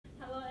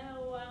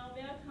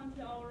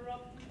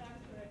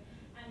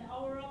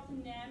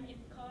name is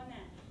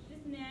Conan.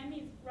 This name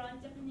is from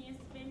Japanese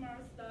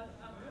famous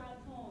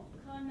cartoon,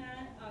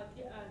 Conan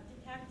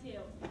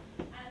detective.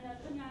 And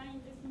Conan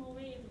in this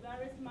movie is a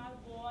very smart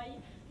boy,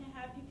 can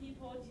help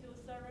people to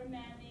solve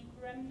many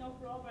criminal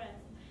problems.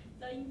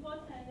 The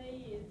important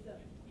is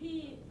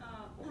he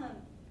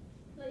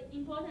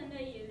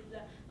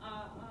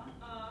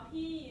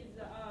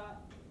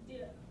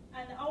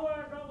and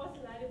our robots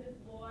like this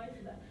boy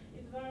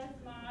is very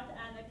smart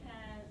and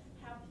can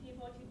help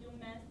people to do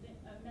many things.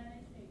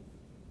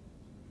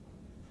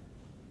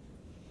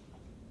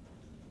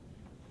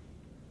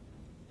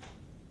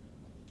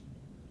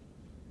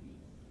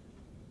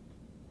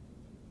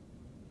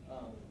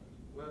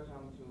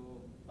 Welcome to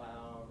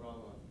Byron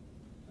robot.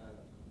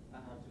 I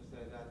have to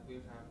say that we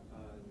have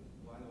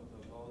one of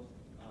the most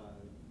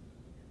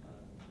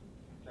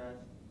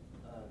best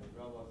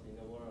robots in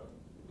the world.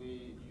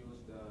 We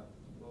use the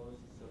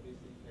most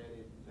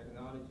sophisticated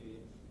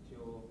technology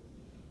to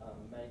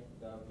make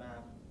the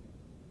map,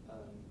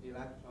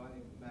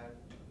 electronic map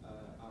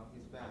on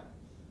his back.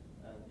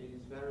 And it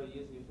is very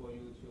easy for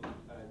you to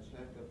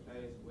check the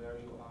place where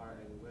you are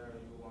and where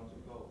you want to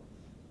go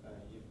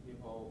if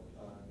people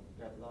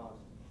get lost.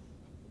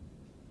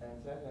 And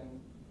second,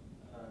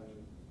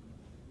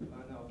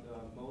 one of the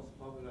most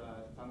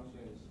popular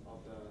functions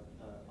of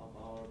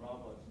our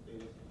robots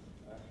is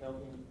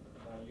helping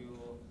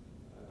you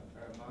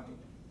earn money.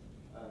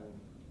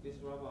 This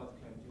robot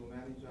can do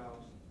many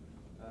jobs,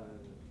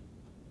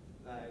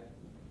 like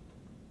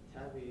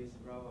Tabby's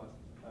robots.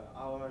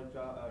 Our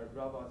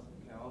robots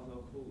can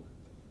also cook,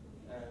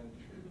 and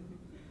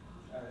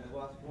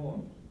what's more,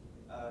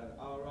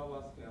 our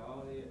robots can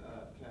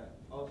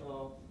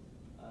also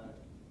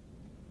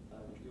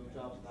do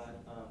jobs like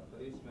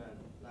policemen,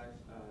 like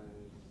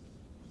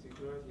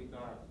security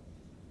guards.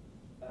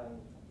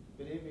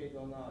 Believe it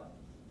or not,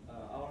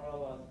 our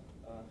robot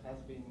has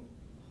been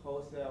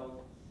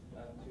wholesaled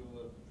to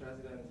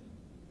President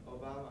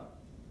Obama.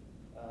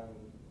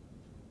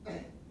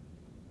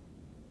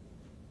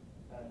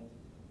 And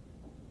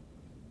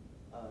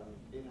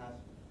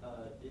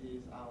it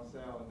is on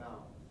sale now.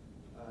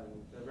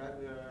 The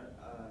regular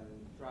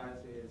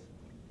price is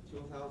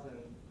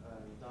 $2,000,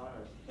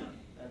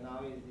 and now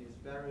it is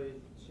very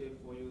cheap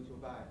for you to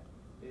buy.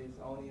 It is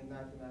only $19.99.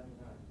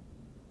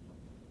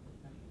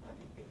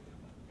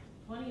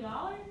 $20?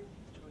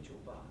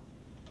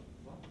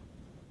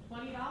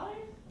 $20?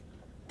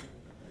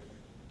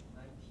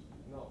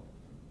 No.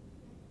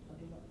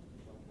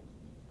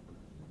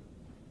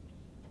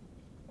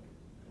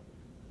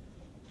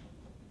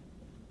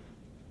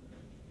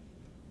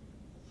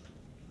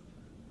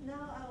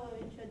 Now I will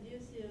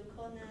introduce you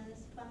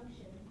Conan's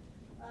function.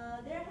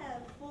 There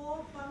have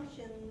 4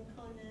 functions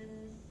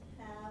Conan's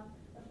have.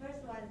 The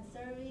first one,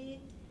 survey,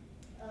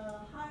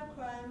 hard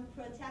crime,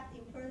 protect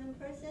important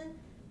person,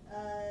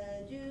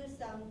 do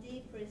some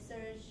deep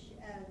research,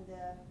 and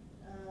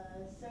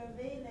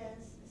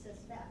surveillance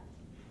suspect.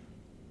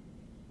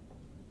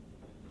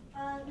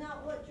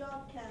 Now, what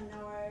job can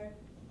our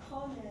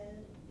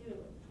Conan do?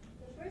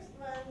 The first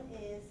one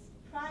is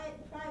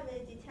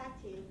private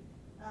detective,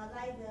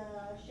 like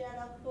the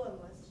Sherlock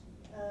Holmes.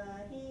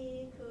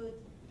 He could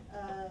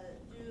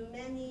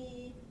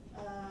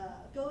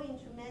go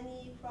into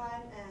many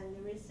crime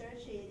and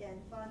research it and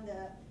find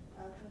the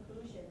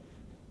conclusion.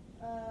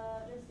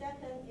 The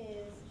second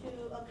is to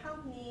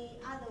accompany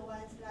other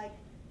ones like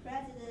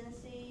president,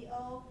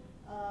 CEO,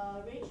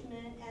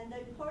 Richmond, and the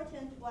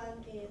important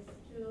one is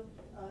to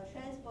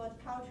transport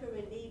cultural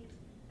relief,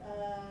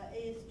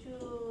 is to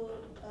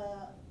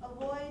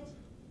avoid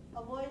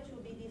to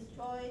be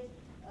destroyed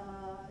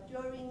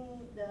during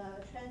the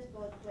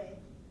transport way.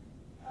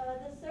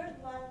 The third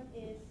one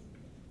is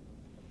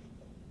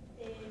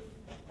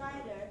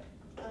fighter.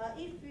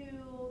 If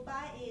you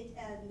buy it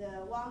and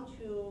want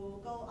to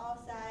go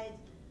outside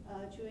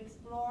to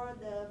explore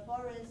the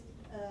forest,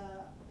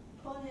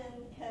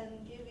 Conan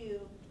can give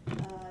you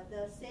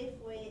the safe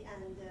way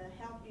and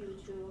help you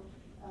to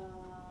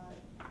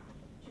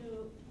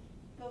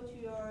go to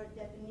your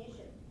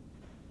destination.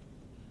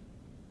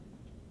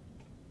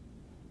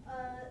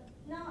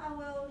 Now I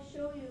will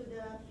show you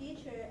the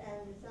feature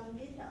and some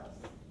details.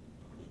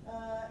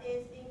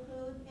 It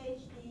includes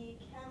HD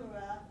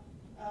camera,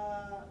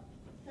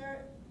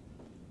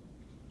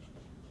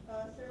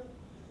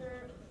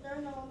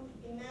 thermal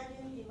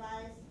imaging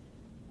device,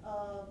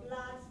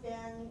 blood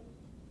stain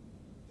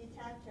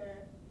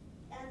detector,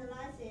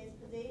 analysis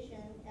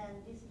position and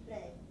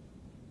display.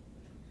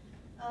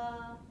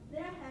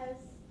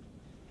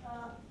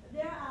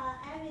 There are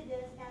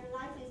evidence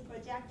analysis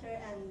projector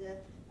and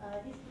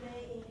display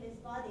in his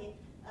body.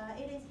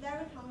 It is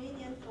very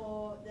convenient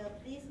for the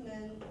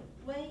policeman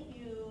when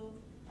you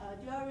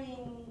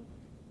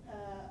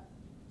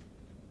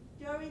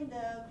during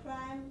the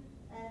crime,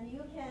 and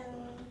you can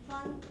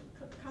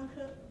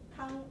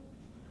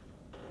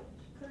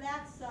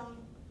collect some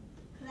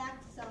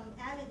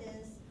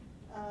evidence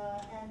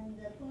and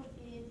put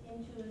it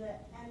into the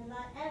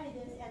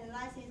evidence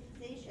analysis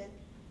position.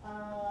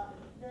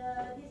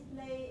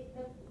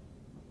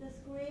 The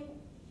screen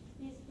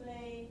display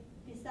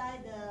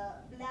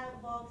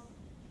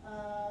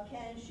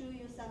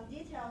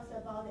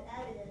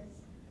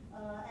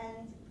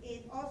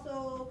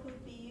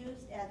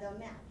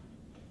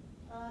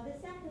The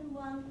second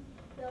one,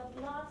 the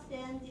blood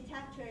stain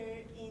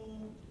detector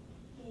in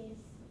his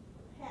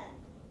hand.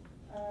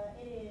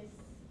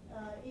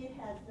 It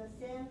has the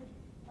same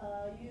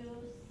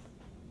use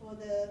for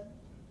the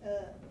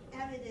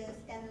evidence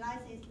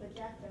analysis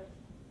projector.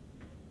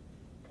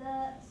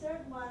 The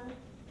third one,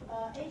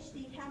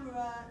 HD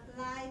camera,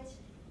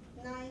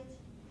 night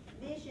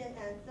vision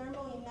and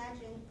thermal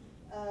imaging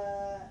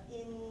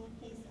in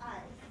his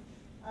eyes.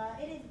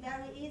 It is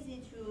very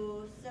easy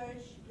to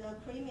search the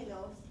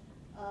criminals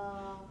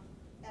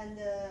and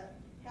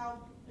help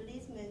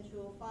policemen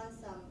to find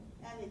some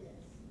evidence.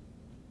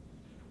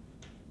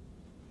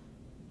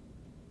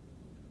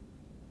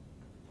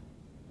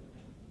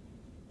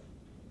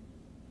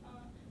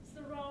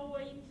 Through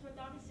our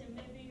introduction,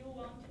 maybe you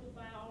want to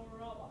buy our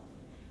robot.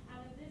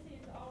 And this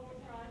is our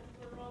price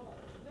for robot.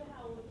 We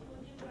have two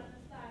different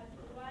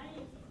sizes. One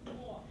is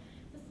small.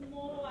 The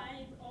small one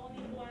is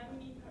only 1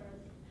 meter.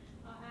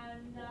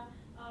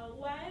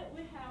 Why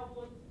we have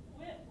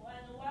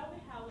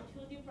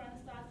two different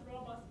size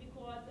robots?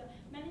 Because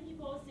many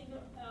people think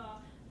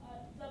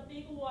the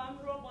big one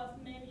robot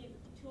maybe is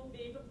too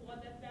big for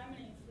the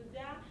families.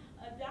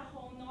 Their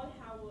home not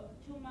have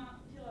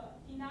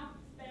enough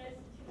space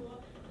to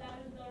let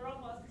the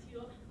robots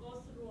to go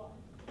through.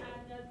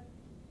 And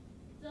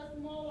the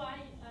small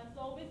one,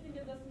 so we think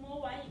the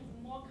small one is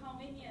more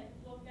convenient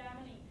for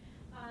family.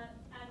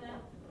 And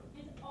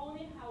it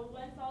only have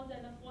 $1,499.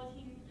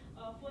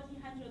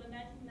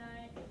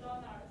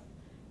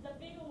 The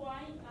big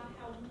one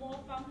have more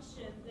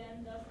function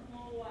than the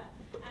small one,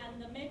 and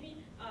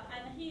maybe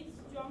and he's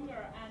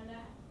stronger, and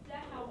they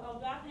have a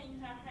weapon in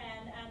her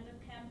hand and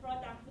can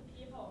protect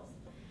people.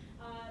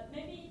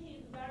 Maybe it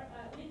is very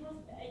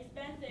little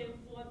expensive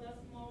for the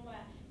small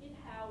one. It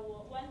have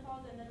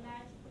 $1,999.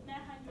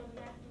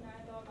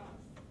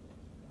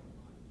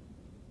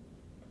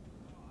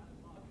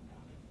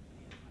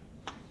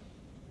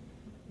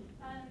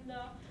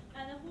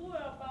 And who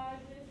will buy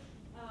this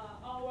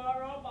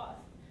our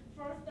robots?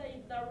 First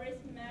is the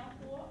rich man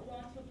who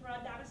want to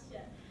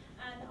production,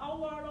 and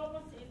our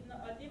robots is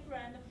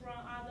different from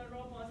other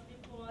robots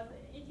because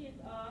it is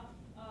a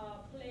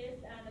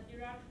police and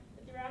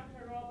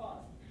director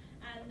robots,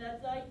 and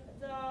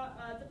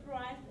the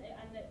price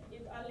and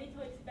is a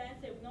little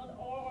expensive. Not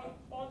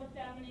all the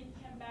families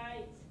can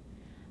buy it.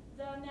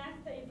 The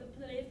next is the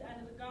police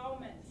and the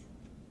government.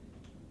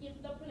 If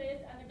the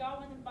police and the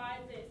government buy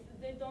this,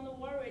 they don't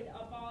worry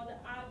about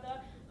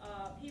other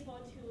people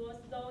to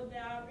steal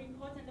their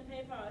important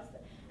papers.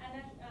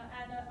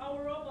 And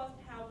our robots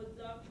have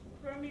the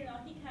criminal.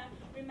 He can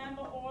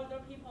remember all the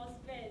people's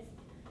face.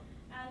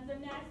 And the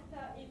next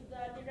is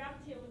the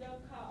directive, the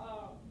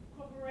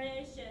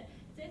corporation.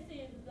 This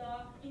is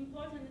the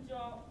important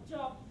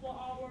job for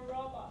our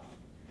robots.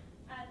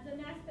 And the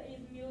next is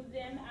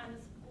museum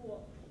and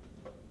school.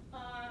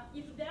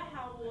 If they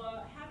have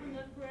happened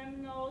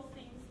criminal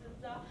things,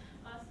 the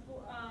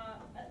school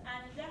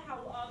and they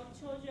have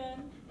children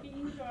be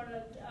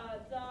injured,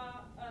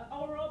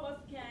 our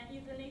robots can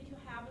easily to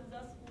help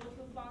the school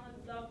to find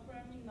the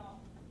criminal.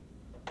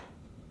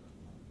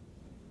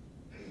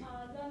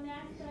 The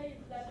next is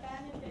the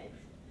benefit.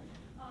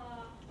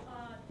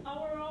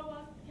 Our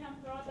robots can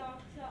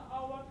protect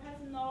our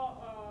personal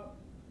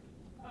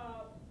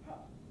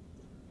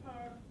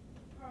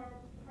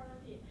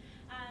property,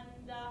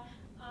 and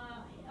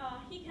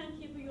he can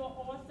keep your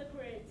all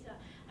secret.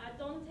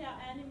 Don't tell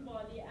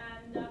anybody,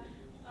 and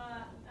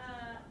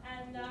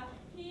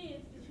he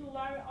is too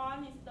very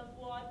honest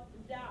for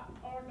their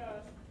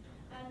orders.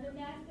 And the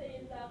next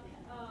is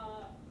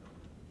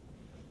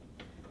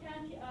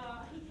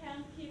he can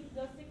keep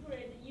the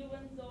secret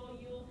even though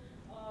you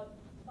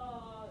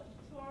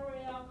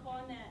tutorial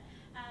corner.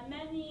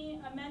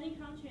 Many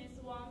countries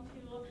want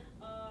to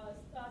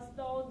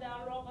steal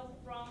their robots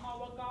from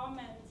our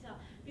government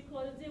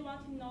because they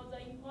want to know the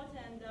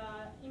important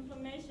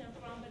information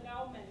from the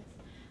government.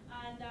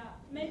 And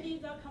maybe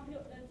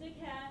they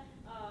can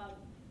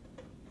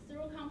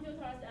through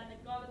computers and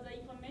got the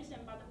information,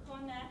 but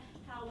corner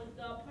have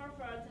the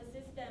perfect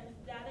systems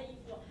that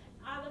if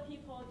other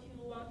people to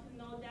want to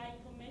know that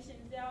information,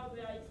 they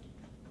will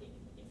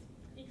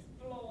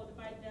explode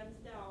by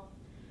themselves.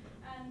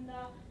 And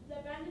the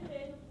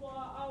benefit for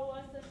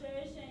our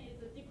situation is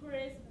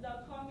decrease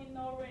the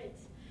criminal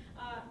rate.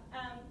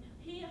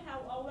 He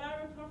have a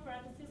very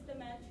perfect system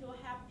to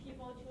help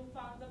people to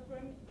find the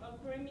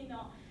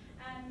criminal,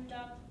 and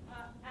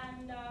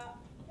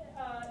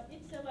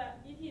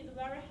it is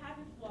very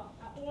happy for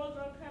all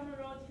the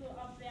camera to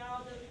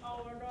avail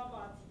our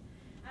robots.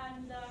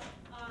 And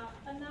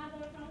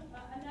another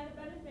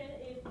benefit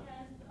is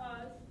can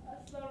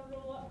unsolve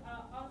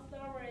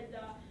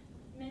the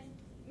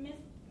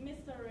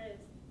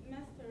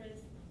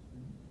mysteries.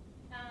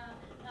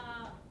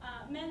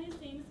 Many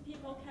things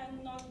people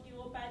cannot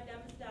do by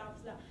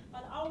themselves,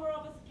 but our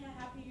robots can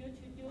help you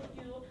to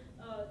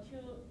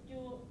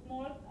do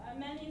more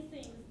many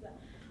things.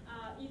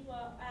 If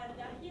and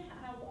he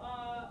have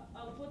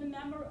a good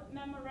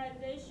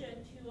memorization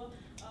to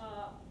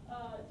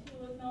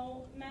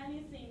know many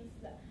things.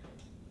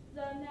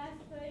 The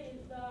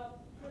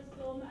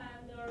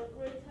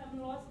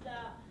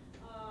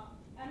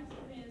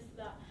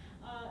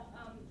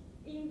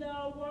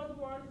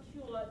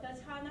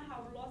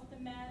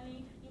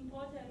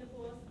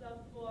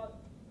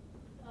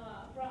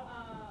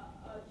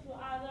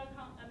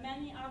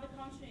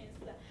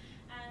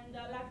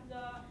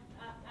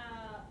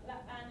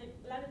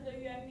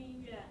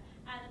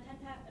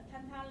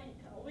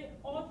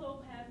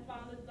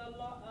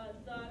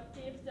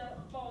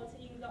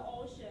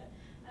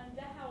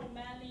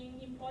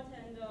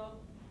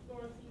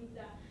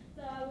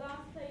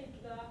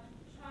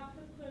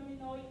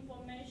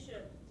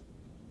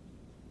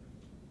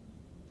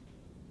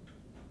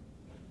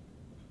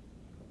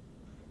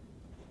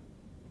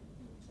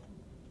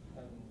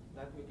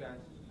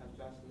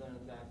just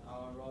learned that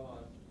our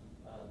robot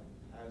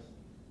has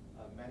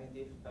many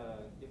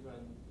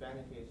different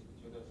benefits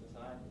to the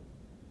society.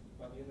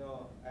 But you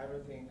know,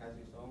 everything has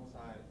its own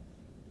side.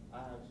 I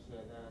have to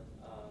say that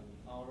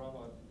our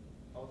robot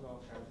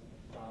also has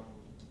some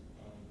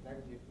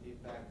negative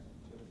effects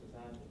to the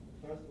society.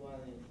 First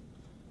one is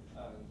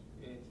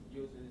it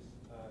uses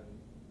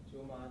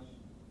too much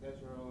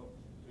natural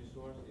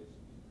resources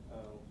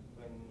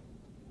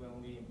when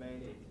we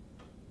made it.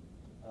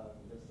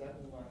 The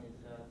second one is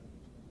that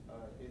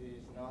it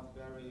is not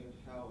very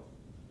healthy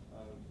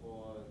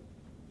for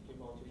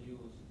people to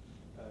use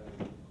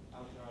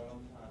after a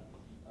long time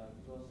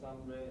because some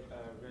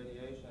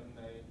radiation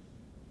may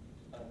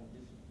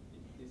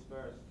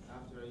disperse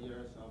after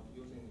years of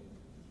using it,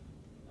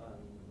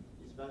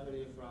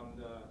 especially from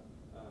the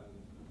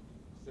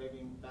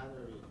saving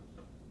battery.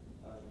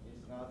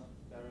 It's not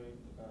very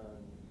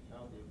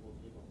healthy for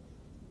people.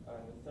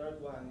 The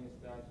third one is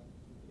that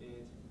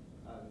it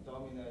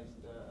dominates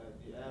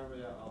the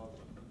area of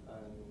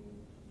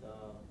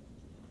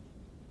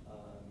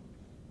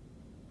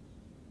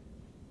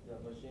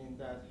the machine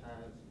that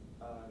has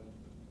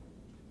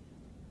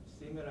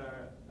similar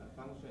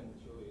function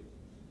to it.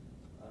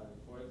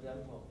 For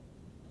example,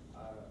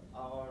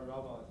 our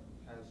robot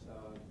has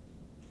a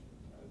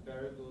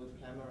very good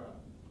camera,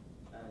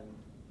 and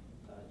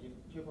if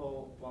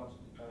people want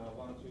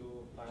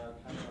to buy a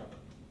camera,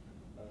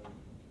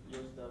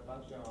 use the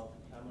function of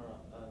camera,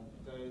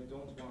 they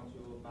don't want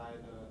to buy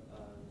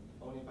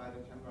only buy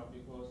the camera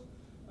because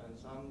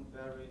some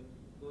very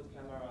good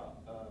camera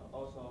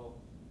also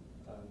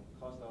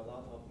cost a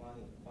lot of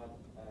money, but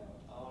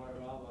our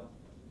robot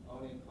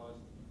only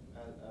cost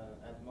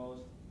at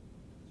most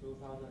 $2,000.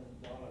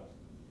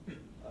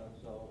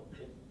 So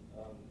it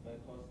may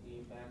cost